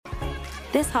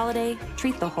This holiday,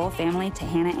 treat the whole family to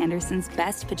Hannah Anderson's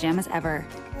best pajamas ever.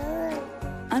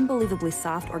 Unbelievably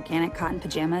soft, organic cotton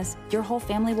pajamas your whole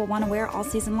family will want to wear all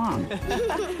season long.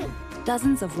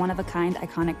 Dozens of one-of-a-kind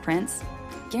iconic prints,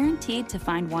 guaranteed to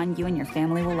find one you and your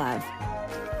family will love.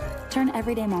 Turn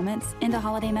everyday moments into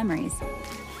holiday memories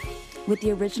with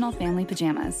the original family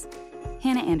pajamas.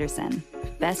 Hannah Anderson,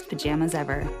 best pajamas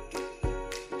ever.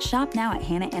 Shop now at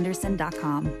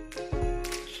hannahanderson.com.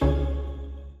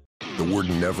 The word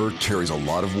never carries a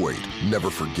lot of weight.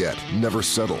 Never forget, never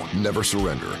settle, never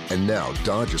surrender. And now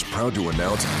Dodge is proud to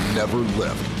announce Never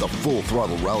Lift, the full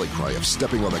throttle rally cry of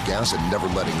stepping on the gas and never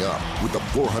letting up. With the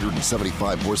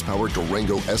 475 horsepower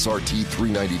Durango SRT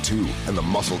 392 and the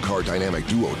muscle car dynamic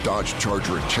duo Dodge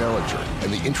Charger and Challenger,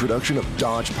 and the introduction of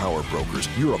Dodge Power Brokers,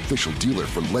 your official dealer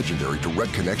for legendary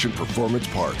direct connection performance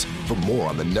parts. For more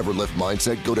on the Never Lift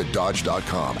mindset, go to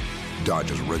Dodge.com. Dodge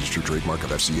is a registered trademark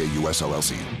of FCA US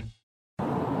LLC.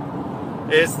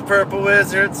 It's the Purple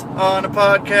Wizards on a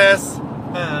podcast.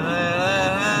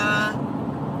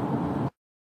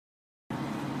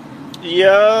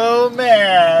 Yo,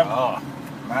 man. Oh,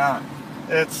 man.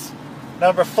 It's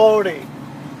number 40.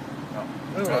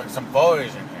 Oh, some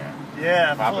 40s in here.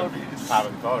 Yeah, Popping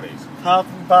 40s.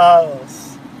 Popping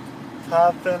bottles.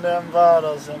 Popping them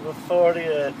bottles. Number 40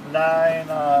 at 9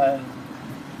 on...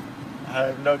 I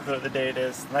have no clue what the date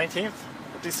is. 19th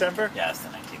of December? Yeah, it's the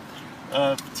 19th.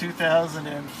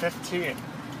 2015.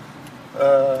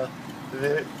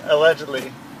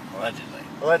 Allegedly.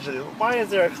 Why is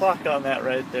there a clock on that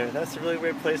right there? That's a really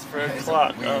weird place for a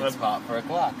clock. It's a weird spot for a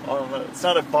clock. It's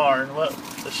not a barn. What?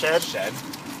 The shed?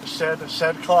 The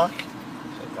shed clock?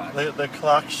 The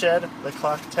clock shed? The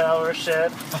clock tower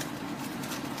shed?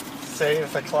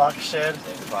 Save the clock shed?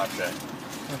 Save the clock shed.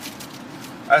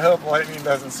 I hope lightning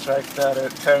doesn't strike that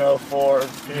at 10:04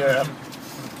 p.m.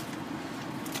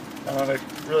 I'm going to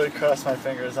really cross my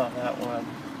fingers on that one.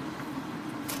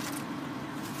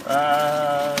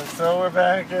 So we're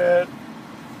back at...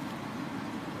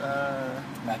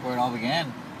 back where it all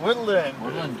began. Woodland.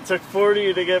 It took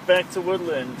 40 to get back to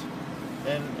Woodland.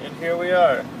 And here we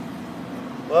are.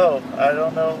 Whoa, I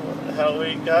don't know how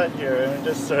we got here, and we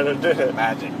just sort of did it.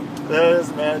 Magic. That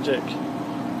is magic.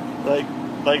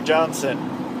 Like Johnson.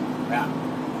 Yeah.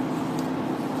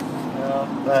 You know,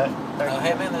 Oh,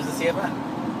 hey man, there's a CFN.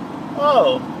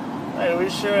 Oh, hey, we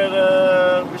should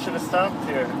have stopped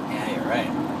here. Yeah, you're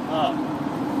right. Oh,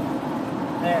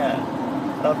 man,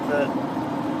 up at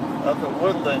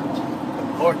Woodland. The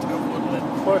Port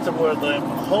of Woodland.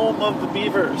 Home of the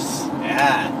Beavers.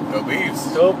 Yeah, go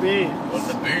Beavs. Go Beavs. What's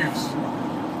the Beavs?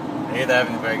 They're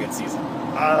having a very good season.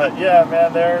 Yeah,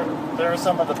 man, they're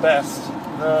some of the best.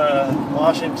 The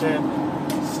Washington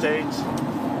State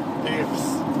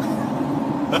Beavs.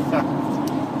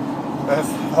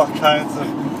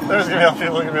 There's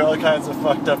gonna be all kinds of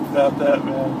fucked up about that,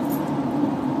 man.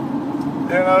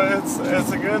 You know,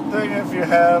 it's a good thing if you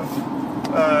have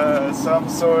some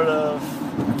sort of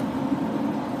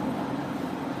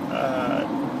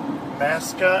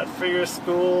mascot for your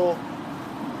school.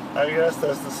 I guess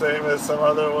that's the same as some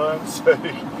other ones.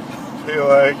 Be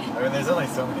like, I mean, there's only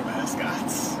so many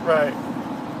mascots. Right.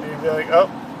 You can be like, oh,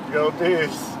 go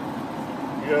Beavs.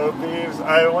 Go Beavs.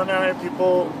 I wonder how many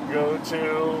people go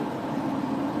to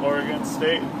Oregon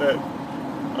State that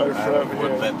are from here.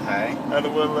 Woodland High? Out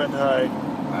of Woodland High. I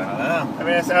don't know. I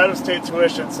mean, it's out-of-state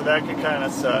tuition, so that could kind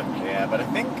of suck. Yeah, but I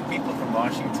think people from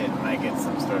Washington might get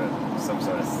some sort of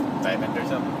stipend or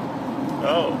something.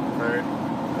 Oh,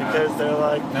 because they're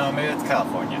like... No, maybe it's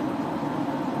California.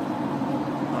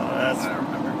 Oh, that's... I don't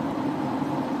remember.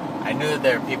 I knew that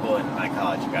there were people in my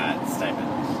college who got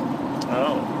stipends.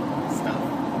 Oh. Stuff.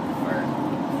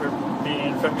 For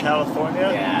being from California?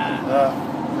 Yeah.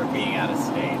 For being out of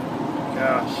state.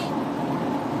 Gosh.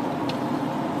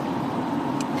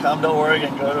 Come to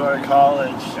Oregon, go to our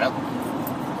college. Yep.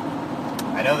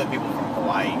 I know that people from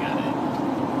Hawaii got it.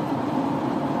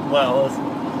 Well,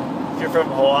 if you're from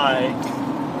Hawaii,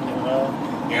 you know.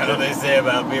 You know what they say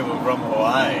about people from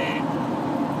Hawaii?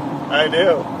 I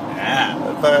do.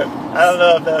 Yeah. But I don't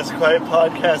know if that's quite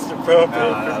podcast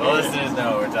appropriate No, the listeners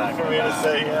know what we're talking about. For me to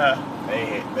say, yeah. They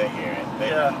hear it.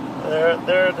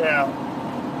 They're down.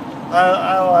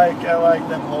 I like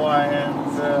them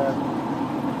Hawaiians.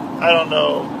 I don't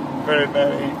know very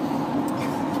many,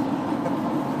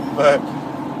 but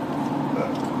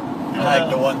I like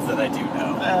the ones that I do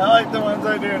know. I like the ones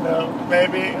I do know.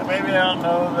 Maybe I don't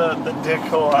know the dick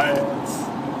Hawaiians.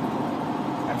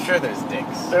 I'm sure there's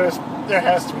dicks. There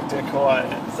has to be dick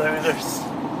Hawaiians. I mean,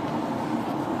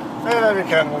 that'd be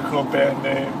kind of a cool band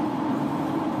name.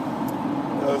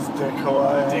 Those dick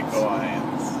Hawaiians. Dick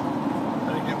Hawaiians.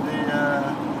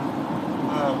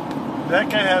 that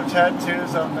guy have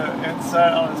tattoos on the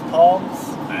inside on his palms?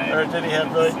 Or did he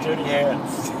have really dirty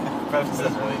hands? Probably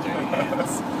says really dirty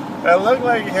hands. It looked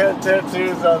like he had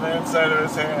tattoos on the inside of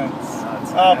his hands.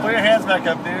 Oh, put your hands back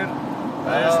up, dude.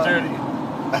 That is dirty.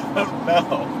 I don't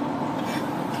know.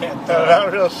 Can't No, tell.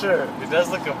 not real sure. It does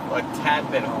look a tad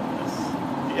bit homeless.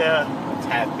 Yeah. A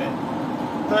tad bit.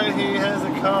 But he has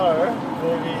a car,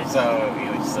 maybe. So he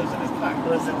just lives in his car.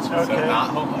 Lives in, So okay. not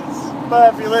homeless.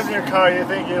 But if you live in your car, you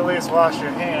think you at least wash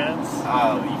your hands.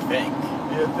 Oh, you think?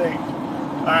 You think,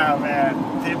 oh man,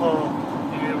 people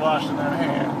need to be washing their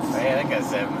hands. Hey, that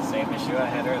guy's having the same issue I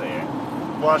had earlier.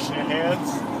 Washing your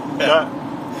hands? Yeah.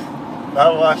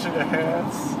 Not washing your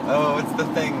hands? Oh, what's the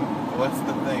thing? What's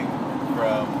the thing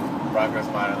from Rocko's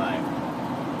Modern Life?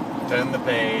 Turn the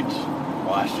page,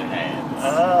 wash your hands.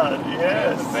 Ah,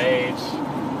 yes. Turn the page,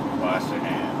 wash your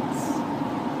hands.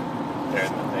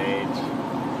 Turn the page.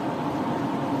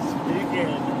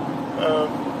 Speaking of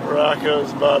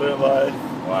Rocko's Modern Life,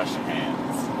 Wash your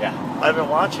hands. Yeah. I've been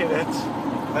watching it.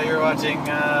 I thought you were watching Ren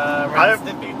and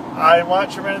Stimpy. I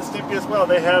watch Ren and Stimpy as well.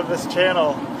 They have this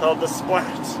channel called The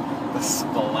Splat. The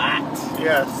Splat?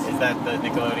 Yes. Is that the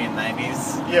Nickelodeon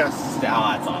 90s? Yes. Oh,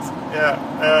 that's awesome. Yeah.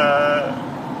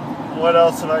 What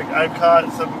else have I've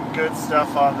caught some good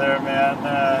stuff on there, man.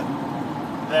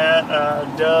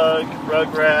 Doug,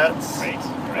 Rugrats. Great.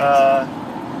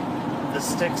 The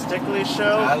Stickly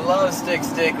Show. I love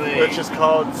Stickly. Which is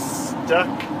called Stuck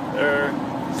or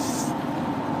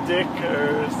Stick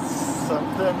or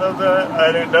something of that.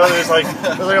 I didn't know. There's like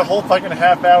a whole fucking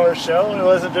half-hour show. It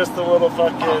wasn't just the little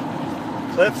fucking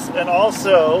clips. And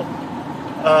also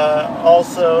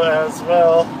as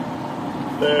well,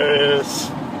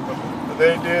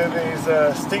 they do these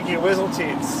Stinky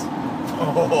Whizzle-Teats.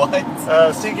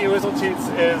 What? Stinky Whizzle-Teats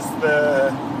is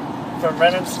from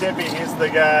Ren and Stimpy. He's the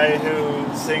guy who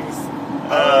sings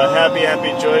Happy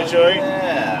Happy Joy Joy.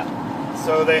 Yeah.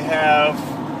 So they have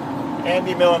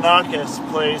Andy Milonakis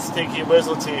play Stinky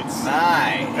Whizzle-Teats.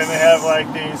 Nice. And they have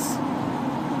like these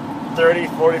 30,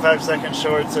 45 second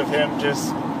shorts of him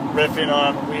just riffing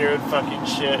on weird fucking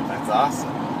shit. That's awesome.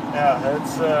 Yeah,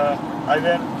 it's I've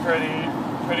been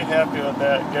pretty happy with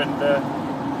that, getting to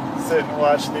sit and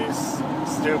watch these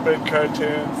stupid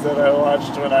cartoons that I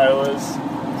watched when I was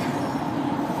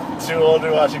too old to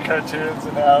be watching cartoons,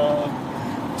 and now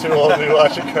I'm too old to be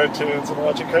watching cartoons and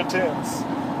watching cartoons.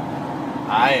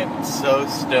 I am so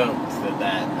stoked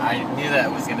that I knew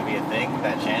that was going to be a thing,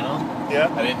 that channel.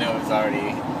 Yeah. I didn't know it was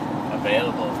already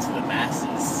available to the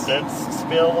masses. It's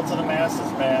available to the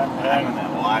masses, man. I'm going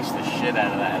to watch the shit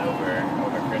out of that over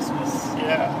Christmas.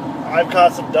 Yeah. I've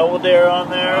caught some Double Dare on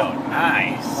there. Oh,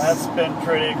 nice. That's been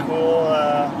pretty cool.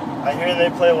 I hear they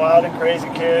play Wild and Crazy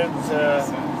Kids.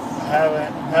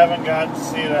 Haven't gotten to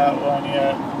see that one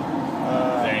yet.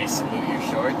 Is there any Salute Your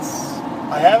Shorts?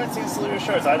 I haven't seen Salute Your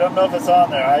Shorts. I don't know if it's on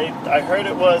there. I heard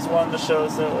it was one of the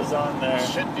shows that was on there. It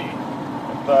should be.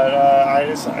 But I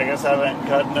guess I haven't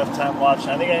got enough time watching.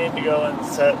 I think I need to go and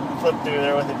flip through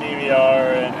there with a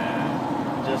DVR and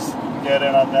just get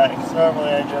in on that. Because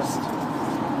normally I just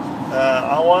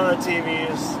on one of the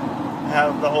TVs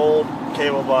have the old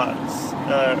cable box,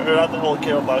 or not the old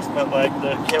cable box, but like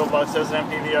the cable box doesn't have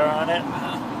DVR on it.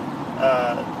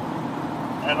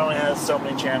 It only has so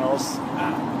many channels,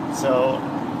 so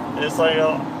it's like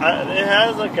it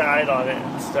has a guide on it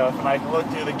and stuff, and I can look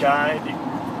through the guide,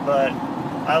 but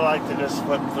I like to just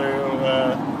flip through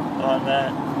on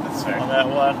that. That's fair. On that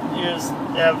one, you just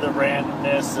have the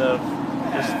randomness of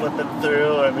just flipping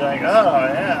through and be like, oh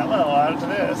yeah, I'm gonna watch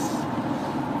this.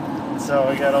 So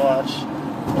we gotta watch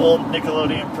old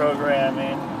Nickelodeon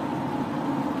programming.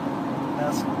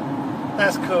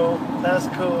 That's cool. That's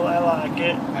cool. I like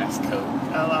it. That's cool.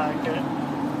 I like it.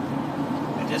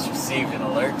 I just received an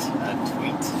alert, a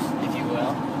tweet, if you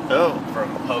will, from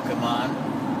Pokemon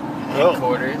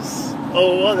headquarters.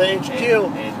 Oh, well, the HQ.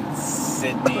 In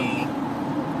Sydney,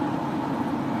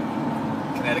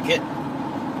 Connecticut.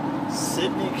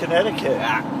 Sydney, Connecticut.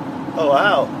 Yeah. Oh,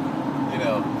 wow. You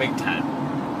know, big time.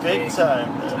 Big time.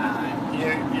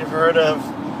 You've heard of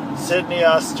Sydney,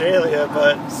 Australia,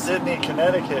 but Sydney,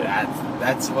 Connecticut.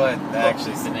 That's what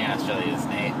actually Sydney, Australia is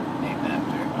named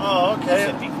after. Oh, okay.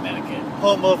 Sydney, Connecticut.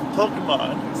 Home of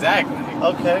Pokemon. Exactly.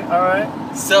 Okay, alright.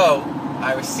 So,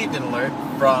 I received an alert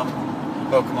from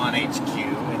Pokemon HQ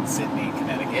in Sydney,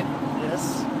 Connecticut.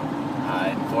 Yes.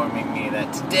 Informing me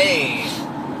that today,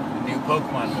 the new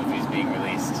Pokemon movie is being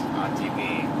released on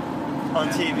TV. On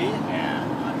TV? Yeah,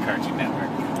 on Cartoon Network.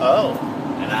 Oh.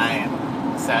 And I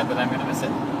am sad that I'm going to miss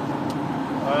it.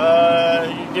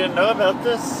 You didn't know about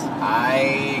this?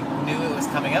 I knew it was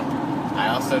coming up. I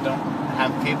also don't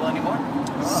have cable anymore.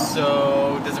 Oh.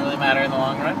 So it doesn't really matter in the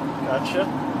long run. Gotcha.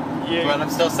 But I'm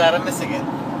still sad I'm missing it.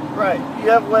 Right.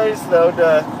 You have ways, though,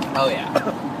 to... Oh, yeah.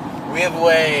 We have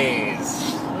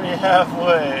ways. We have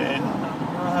ways.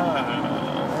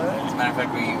 As a matter of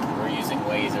fact, we were using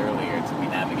Waze earlier to be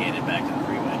navigated back to the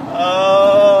freeway.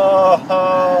 Oh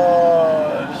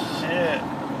shit.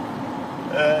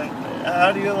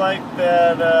 How do you like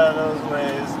that, those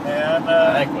ways, man?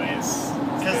 I like Waze.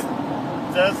 Because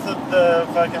that's the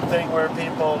fucking thing where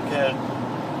people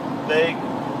they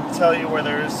tell you where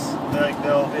there's, like,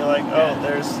 they'll be like, oh,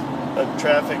 there's a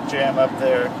traffic jam up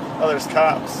there. Oh, there's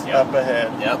cops up ahead.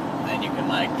 Yep. And you can,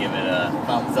 like, give it a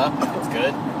thumbs up if it's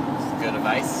good. It's good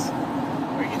advice.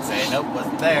 Or you can say, nope,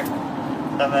 wasn't there.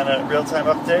 And then real-time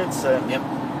updates. And Yep.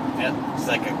 It's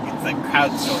like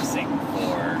crowdsourcing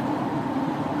for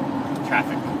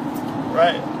traffic.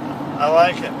 Right. I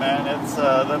like it, man. It's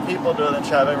the people doing the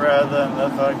traffic rather than the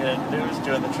fucking news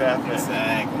doing the traffic.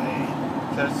 Exactly.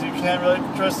 Because you can't really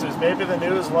trust news. Maybe the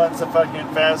news wants a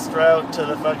fucking fast route to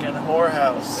the fucking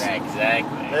whorehouse.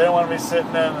 Exactly. They don't want to be sitting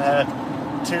in at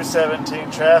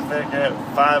 217 traffic at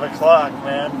 5 o'clock,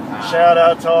 man. Shout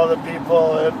out to all the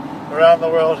people around the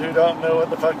world who don't know what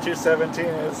the fuck 217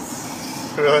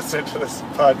 is, who listen to this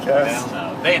podcast.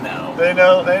 They don't know. They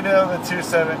know. They know the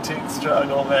 217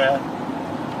 struggle, man.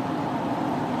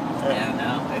 Yeah,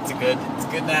 no. It's a good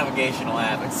navigational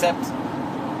app, except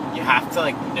you have to,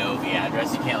 like, know the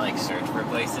address. You can't, like, search for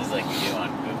places like you do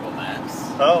on Google Maps.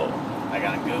 Oh. Like,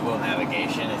 on Google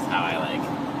Navigation is how I, like,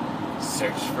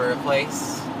 search for a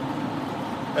place.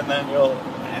 And then I'll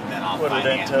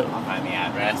find the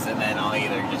address, and then I'll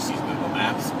either just use Google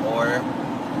Maps, or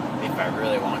if I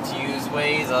really want to use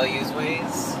Waze, I'll use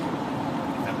Waze.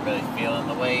 If I'm really feeling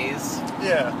the Waze.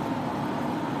 Yeah.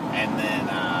 And then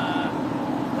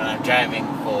when I'm driving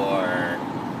for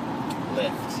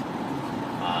Lyft,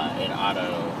 it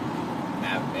auto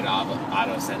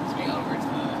sends me over to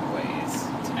Waze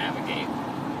to navigate.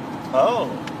 Oh.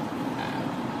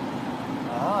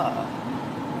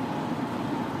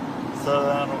 So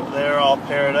then they're all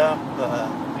paired up.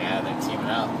 Yeah, they're teaming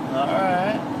up. All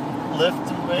right. Lyft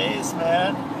and Waze,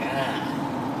 man. Yeah.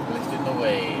 Lyft in the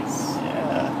Waze.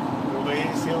 Yeah. The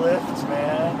Waze you lift,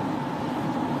 man.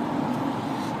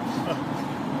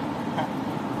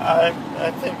 I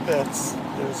think that's a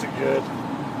good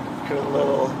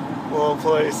little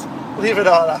place. Leave it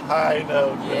on a high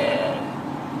note. Yeah.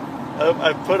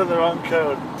 I put in the wrong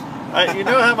code. You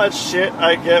know how much shit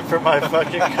I get for my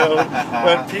fucking code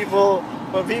when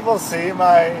people see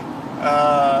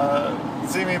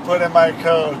me put in my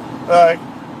code. They're like,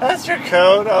 that's your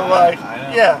code? I'm like,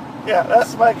 yeah,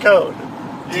 that's my code.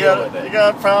 You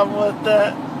got a problem with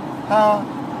that?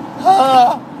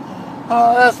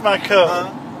 That's my code.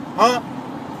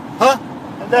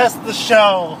 And that's the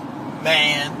show.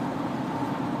 Man.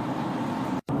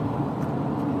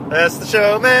 That's the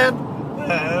show, man.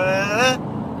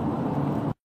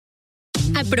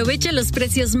 Aprovecha los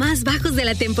precios más bajos de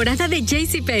la temporada de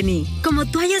JCPenney. Como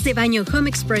toallas de baño Home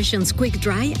Expressions Quick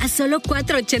Dry a solo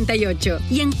 $4.88.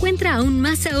 Y encuentra aún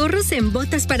más ahorros en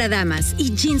botas para damas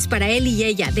y jeans para él y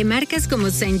ella de marcas como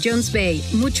St. John's Bay,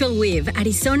 Mutual Weave,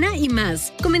 Arizona y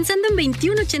más. Comenzando en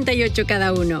 $21.88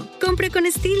 cada uno. Compre con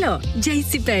estilo.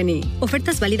 JCPenney.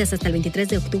 Ofertas válidas hasta el 23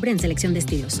 de octubre en selección de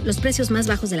estilos. Los precios más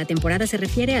bajos de la temporada se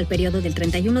refiere al periodo del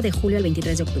 31 de julio al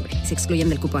 23 de octubre. Se excluyen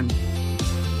del cupón.